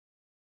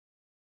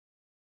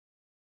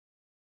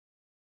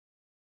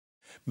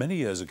Many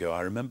years ago,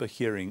 I remember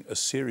hearing a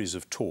series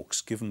of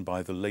talks given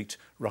by the late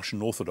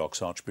Russian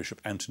Orthodox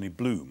Archbishop Anthony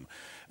Bloom,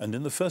 and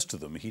in the first of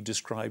them he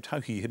described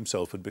how he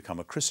himself had become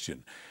a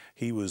Christian.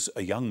 He was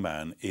a young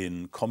man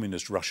in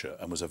communist Russia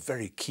and was a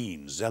very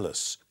keen,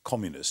 zealous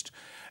communist.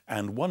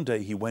 And one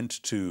day he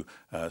went to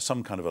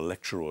some kind of a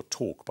lecture or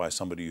talk by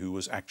somebody who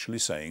was actually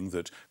saying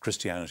that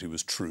Christianity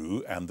was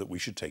true and that we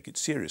should take it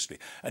seriously.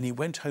 And he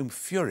went home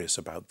furious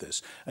about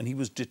this, and he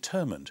was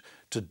determined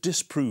to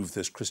disprove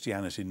this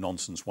Christianity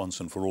nonsense once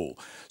and for all.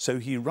 So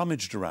he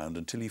rummaged around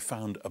until he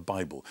found a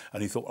Bible,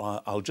 and he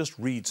thought, I'll just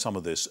read some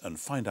of this and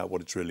find out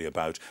what it's really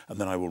about, and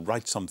then I will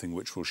write something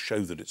which will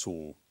show that it's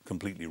all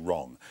completely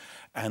wrong.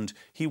 And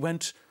he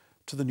went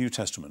to the New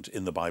Testament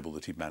in the Bible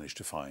that he'd managed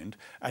to find,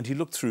 and he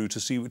looked through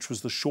to see which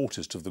was the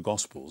shortest of the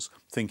Gospels,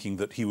 thinking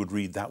that he would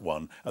read that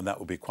one and that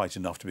would be quite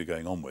enough to be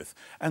going on with.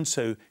 And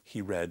so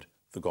he read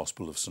the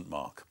Gospel of St.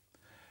 Mark.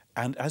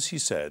 And as he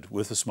said,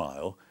 with a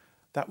smile,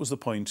 that was the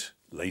point,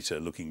 later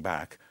looking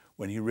back,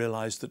 when he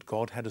realized that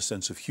God had a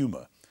sense of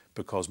humour,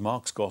 because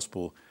Mark's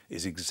Gospel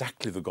is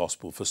exactly the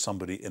Gospel for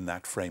somebody in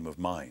that frame of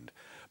mind.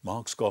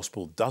 Mark's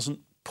Gospel doesn't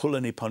pull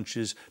any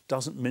punches,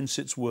 doesn't mince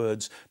its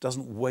words,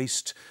 doesn't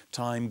waste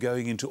time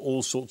going into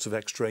all sorts of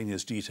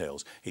extraneous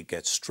details. It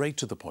gets straight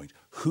to the point.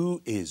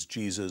 Who is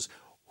Jesus?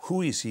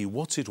 Who is he?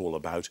 What's it all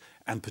about?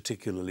 And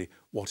particularly,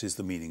 what is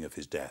the meaning of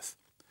his death?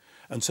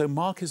 And so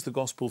Mark is the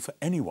gospel for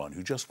anyone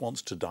who just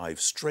wants to dive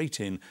straight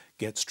in,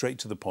 get straight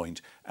to the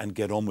point, and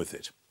get on with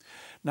it.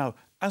 Now,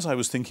 as I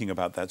was thinking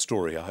about that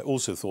story, I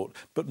also thought,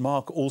 but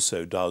Mark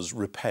also does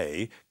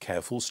repay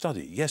careful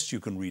study. Yes, you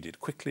can read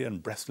it quickly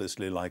and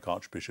breathlessly like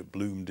Archbishop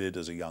Bloom did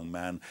as a young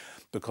man,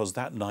 because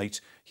that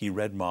night he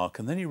read Mark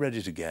and then he read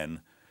it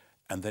again,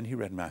 and then he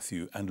read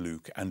Matthew and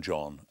Luke and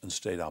John and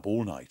stayed up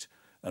all night,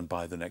 and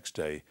by the next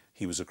day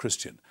he was a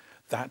Christian.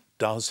 That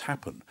does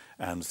happen,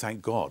 and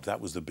thank God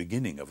that was the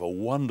beginning of a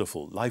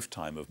wonderful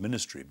lifetime of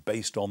ministry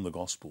based on the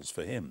Gospels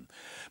for him.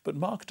 But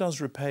Mark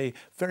does repay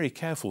very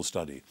careful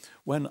study.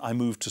 When I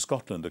moved to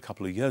Scotland a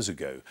couple of years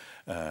ago,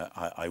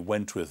 I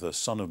went with a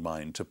son of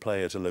mine to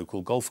play at a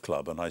local golf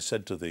club, and I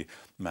said to the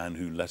man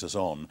who let us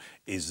on,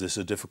 "Is this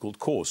a difficult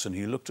course?" And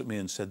he looked at me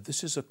and said,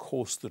 "This is a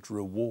course that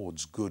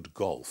rewards good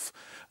golf."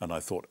 And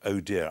I thought, oh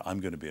dear, I'm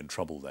going to be in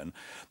trouble then.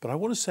 But I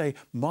want to say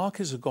Mark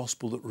is a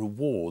gospel that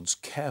rewards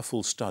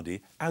careful study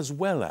as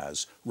well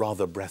as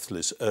rather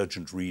breathless,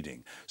 urgent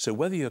reading. So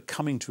whether you're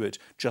coming to it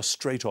just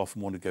straight off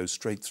and want to go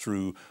straight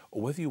through,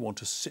 or whether you want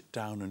to sit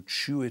down and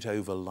chew it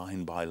over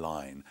line by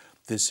line,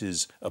 this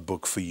is a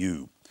book for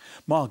you.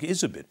 Mark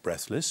is a bit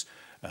breathless.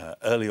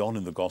 Early on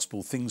in the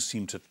gospel, things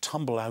seem to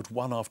tumble out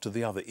one after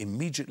the other.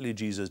 Immediately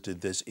Jesus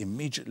did this,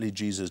 immediately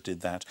Jesus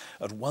did that.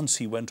 At once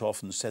he went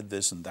off and said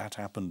this and that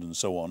happened and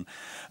so on.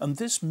 And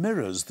this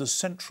mirrors the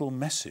central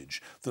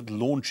message that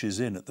launches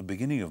in at the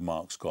beginning of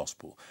Mark's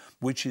gospel,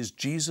 which is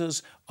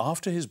Jesus,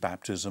 after his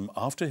baptism,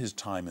 after his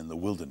time in the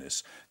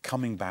wilderness,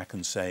 coming back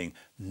and saying,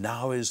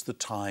 now is the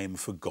time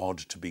for God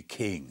to be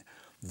king.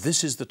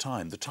 This is the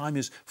time. The time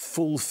is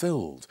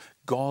fulfilled.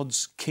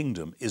 God's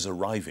kingdom is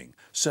arriving.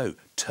 So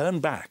turn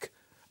back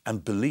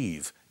and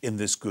believe in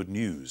this good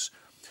news.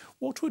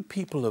 What would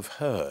people have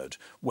heard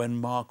when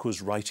Mark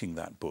was writing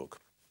that book?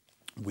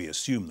 We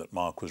assume that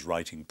Mark was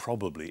writing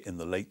probably in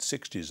the late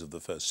 60s of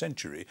the first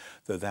century,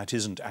 though that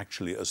isn't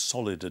actually as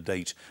solid a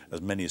date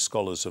as many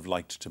scholars have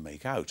liked to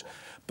make out.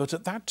 But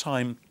at that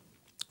time,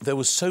 there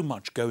was so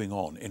much going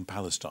on in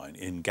Palestine,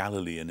 in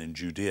Galilee and in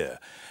Judea,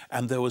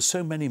 and there were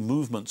so many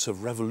movements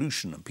of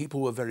revolution, and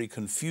people were very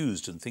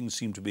confused, and things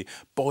seemed to be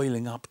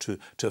boiling up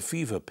to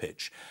fever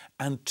pitch.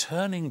 And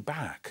turning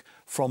back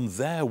from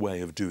their way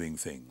of doing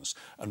things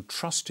and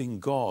trusting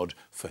God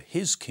for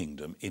his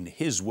kingdom in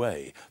his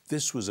way,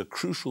 this was a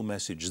crucial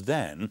message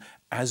then,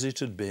 as it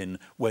had been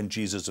when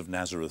Jesus of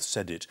Nazareth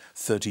said it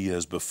 30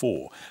 years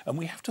before. And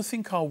we have to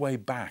think our way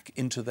back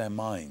into their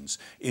minds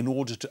in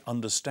order to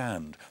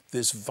understand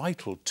this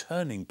vital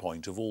turning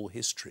point of all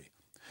history.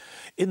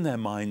 In their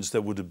minds,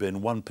 there would have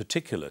been one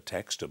particular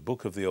text, a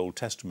book of the Old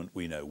Testament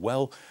we know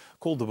well,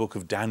 called the book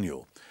of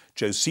Daniel.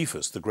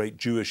 Josephus, the great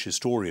Jewish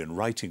historian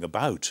writing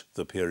about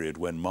the period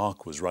when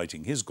Mark was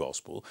writing his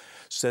gospel,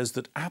 says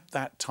that at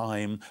that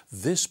time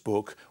this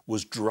book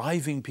was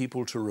driving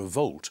people to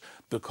revolt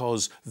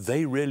because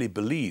they really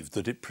believed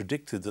that it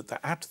predicted that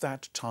at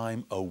that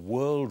time a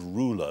world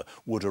ruler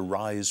would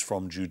arise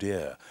from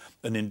Judea.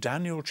 And in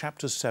Daniel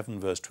chapter 7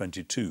 verse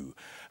 22,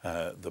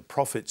 the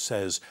prophet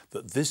says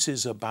that this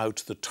is about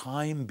the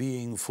time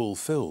being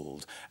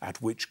fulfilled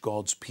at which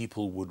God's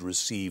people would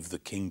receive the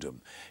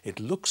kingdom. It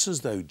looks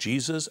as though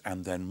Jesus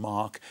and then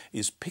Mark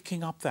is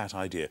picking up that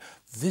idea.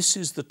 This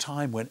is the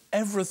time when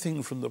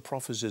everything from the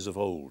prophecies of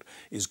old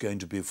is going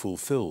to be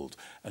fulfilled,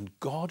 and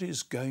God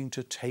is going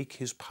to take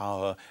his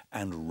power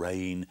and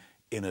reign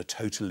in a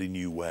totally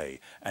new way,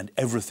 and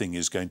everything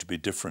is going to be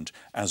different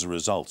as a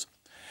result.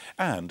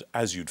 And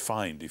as you'd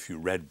find if you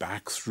read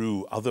back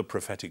through other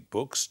prophetic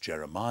books,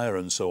 Jeremiah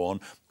and so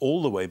on,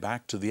 all the way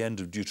back to the end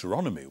of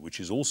Deuteronomy, which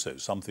is also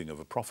something of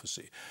a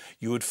prophecy,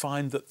 you would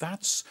find that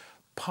that's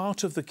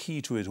part of the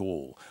key to it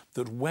all,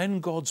 that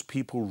when God's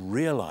people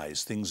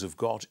realize things have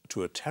got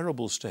to a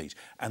terrible state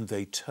and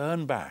they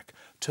turn back,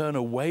 turn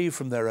away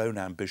from their own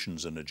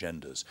ambitions and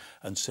agendas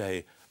and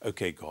say,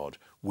 okay, God,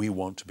 we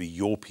want to be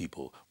your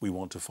people. We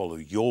want to follow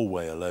your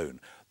way alone.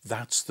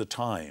 That's the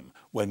time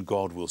when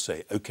God will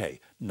say,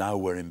 okay, now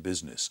we're in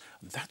business.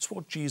 And that's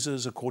what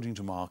Jesus, according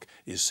to Mark,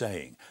 is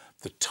saying.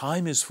 The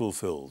time is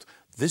fulfilled.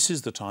 This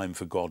is the time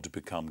for God to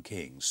become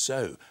king.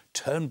 So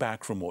turn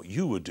back from what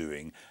you were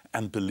doing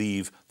and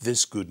believe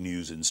this good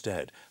news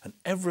instead. And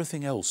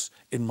everything else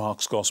in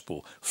Mark's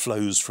gospel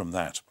flows from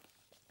that.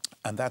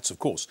 And that's, of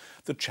course,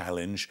 the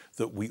challenge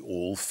that we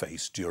all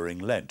face during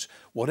Lent.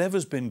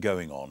 Whatever's been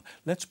going on,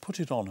 let's put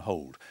it on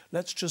hold.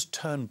 Let's just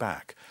turn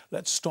back.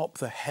 Let's stop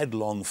the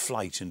headlong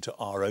flight into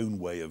our own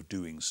way of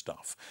doing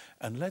stuff.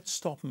 And let's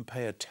stop and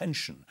pay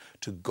attention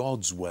to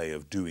God's way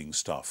of doing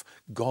stuff,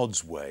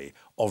 God's way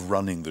of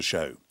running the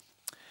show.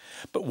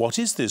 But what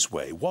is this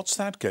way? What's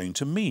that going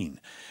to mean?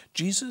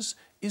 Jesus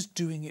is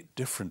doing it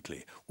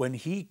differently. When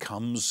he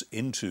comes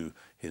into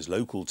his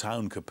local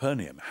town,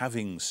 Capernaum,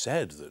 having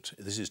said that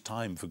this is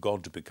time for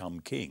God to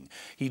become king,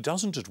 he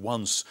doesn't at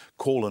once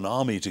call an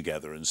army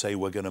together and say,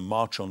 we're going to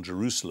march on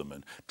Jerusalem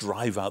and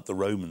drive out the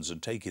Romans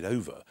and take it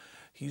over.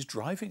 He's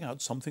driving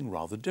out something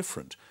rather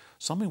different,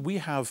 something we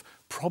have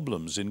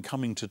problems in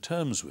coming to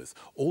terms with.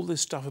 All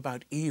this stuff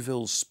about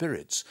evil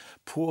spirits,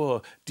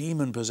 poor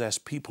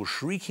demon-possessed people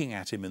shrieking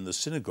at him in the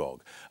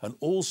synagogue, and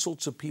all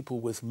sorts of people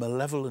with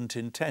malevolent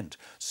intent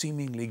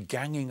seemingly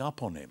ganging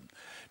up on him.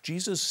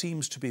 Jesus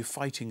seems to be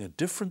fighting a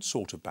different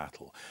sort of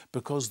battle,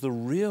 because the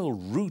real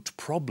root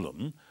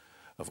problem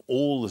of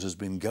all that has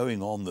been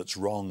going on that's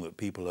wrong, that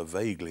people are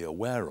vaguely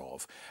aware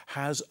of,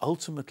 has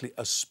ultimately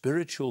a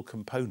spiritual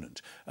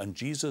component. And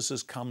Jesus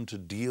has come to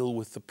deal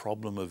with the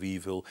problem of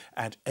evil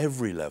at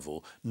every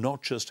level,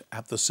 not just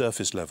at the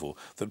surface level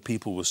that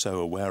people were so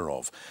aware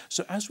of.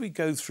 So as we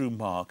go through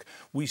Mark,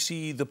 we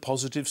see the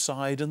positive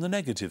side and the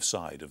negative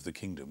side of the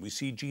kingdom. We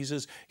see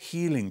Jesus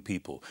healing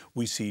people.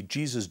 We see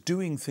Jesus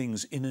doing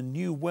things in a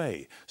new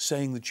way,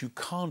 saying that you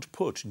can't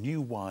put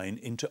new wine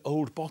into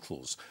old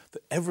bottles,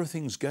 that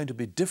everything's going to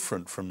be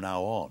different from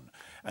now on.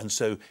 And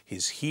so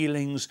his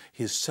healings,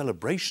 his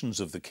celebrations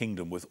of the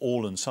kingdom with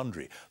all and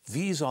sundry,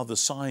 these are the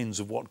signs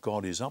of what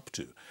God is up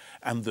to.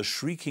 And the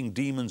shrieking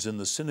demons in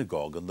the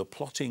synagogue and the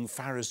plotting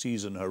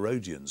Pharisees and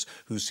Herodians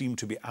who seem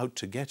to be out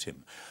to get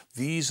him,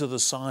 these are the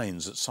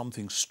signs that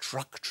something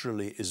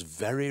structurally is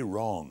very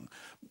wrong,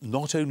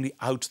 not only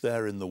out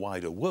there in the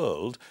wider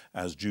world,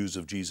 as Jews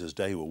of Jesus'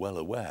 day were well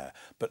aware,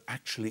 but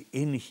actually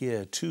in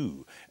here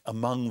too,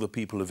 among the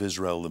people of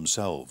Israel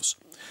themselves.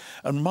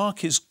 And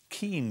Mark is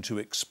keen to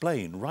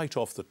explain right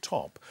off the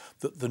top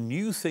that the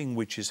new thing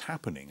which is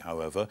happening,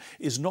 however,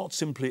 is not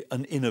simply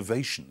an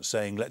innovation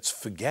saying let's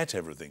forget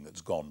everything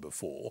that's gone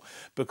before,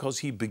 because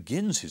he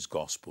begins his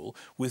gospel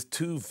with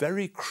two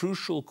very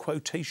crucial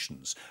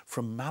quotations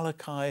from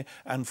Malachi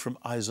and from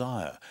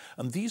Isaiah.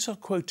 And these are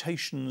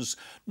quotations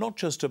not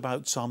just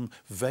about some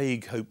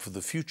vague hope for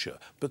the future,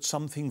 but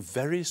something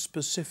very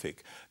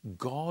specific.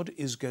 God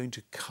is going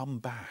to come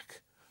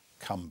back.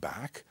 Come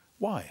back?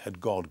 Why? Had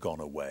God gone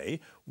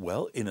away?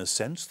 Well, in a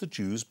sense, the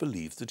Jews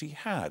believed that he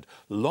had.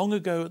 Long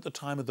ago, at the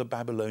time of the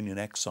Babylonian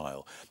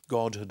exile,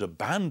 God had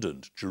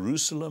abandoned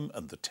Jerusalem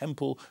and the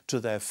temple to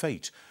their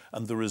fate.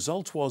 And the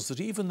result was that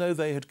even though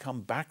they had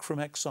come back from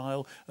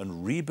exile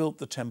and rebuilt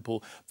the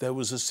temple, there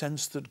was a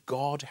sense that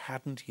God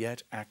hadn't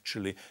yet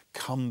actually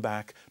come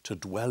back to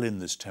dwell in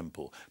this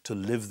temple, to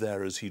live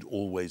there as he'd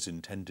always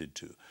intended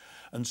to.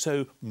 And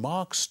so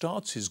Mark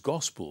starts his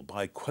gospel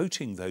by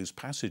quoting those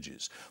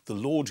passages. The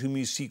Lord whom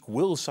you seek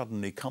will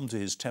suddenly come to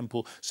his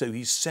temple, so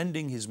he's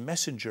sending his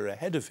messenger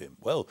ahead of him.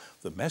 Well,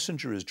 the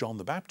messenger is John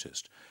the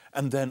Baptist.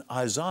 And then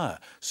Isaiah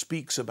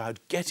speaks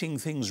about getting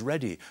things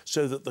ready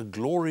so that the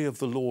glory of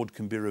the Lord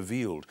can be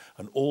revealed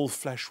and all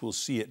flesh will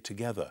see it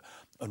together.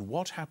 And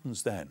what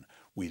happens then?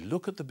 We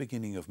look at the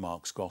beginning of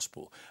Mark's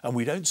gospel and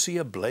we don't see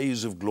a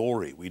blaze of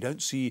glory. We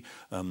don't see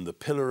the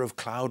pillar of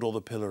cloud or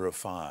the pillar of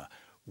fire.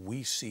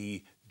 We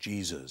see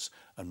Jesus.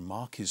 And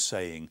Mark is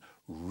saying,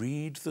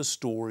 read the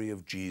story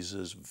of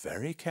Jesus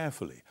very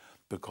carefully,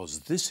 because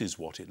this is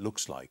what it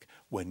looks like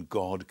when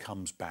God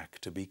comes back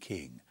to be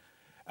king.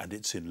 And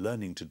it's in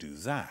learning to do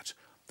that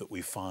that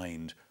we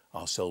find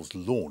ourselves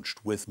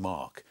launched with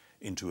Mark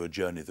into a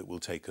journey that will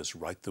take us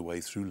right the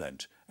way through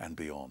Lent and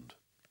beyond.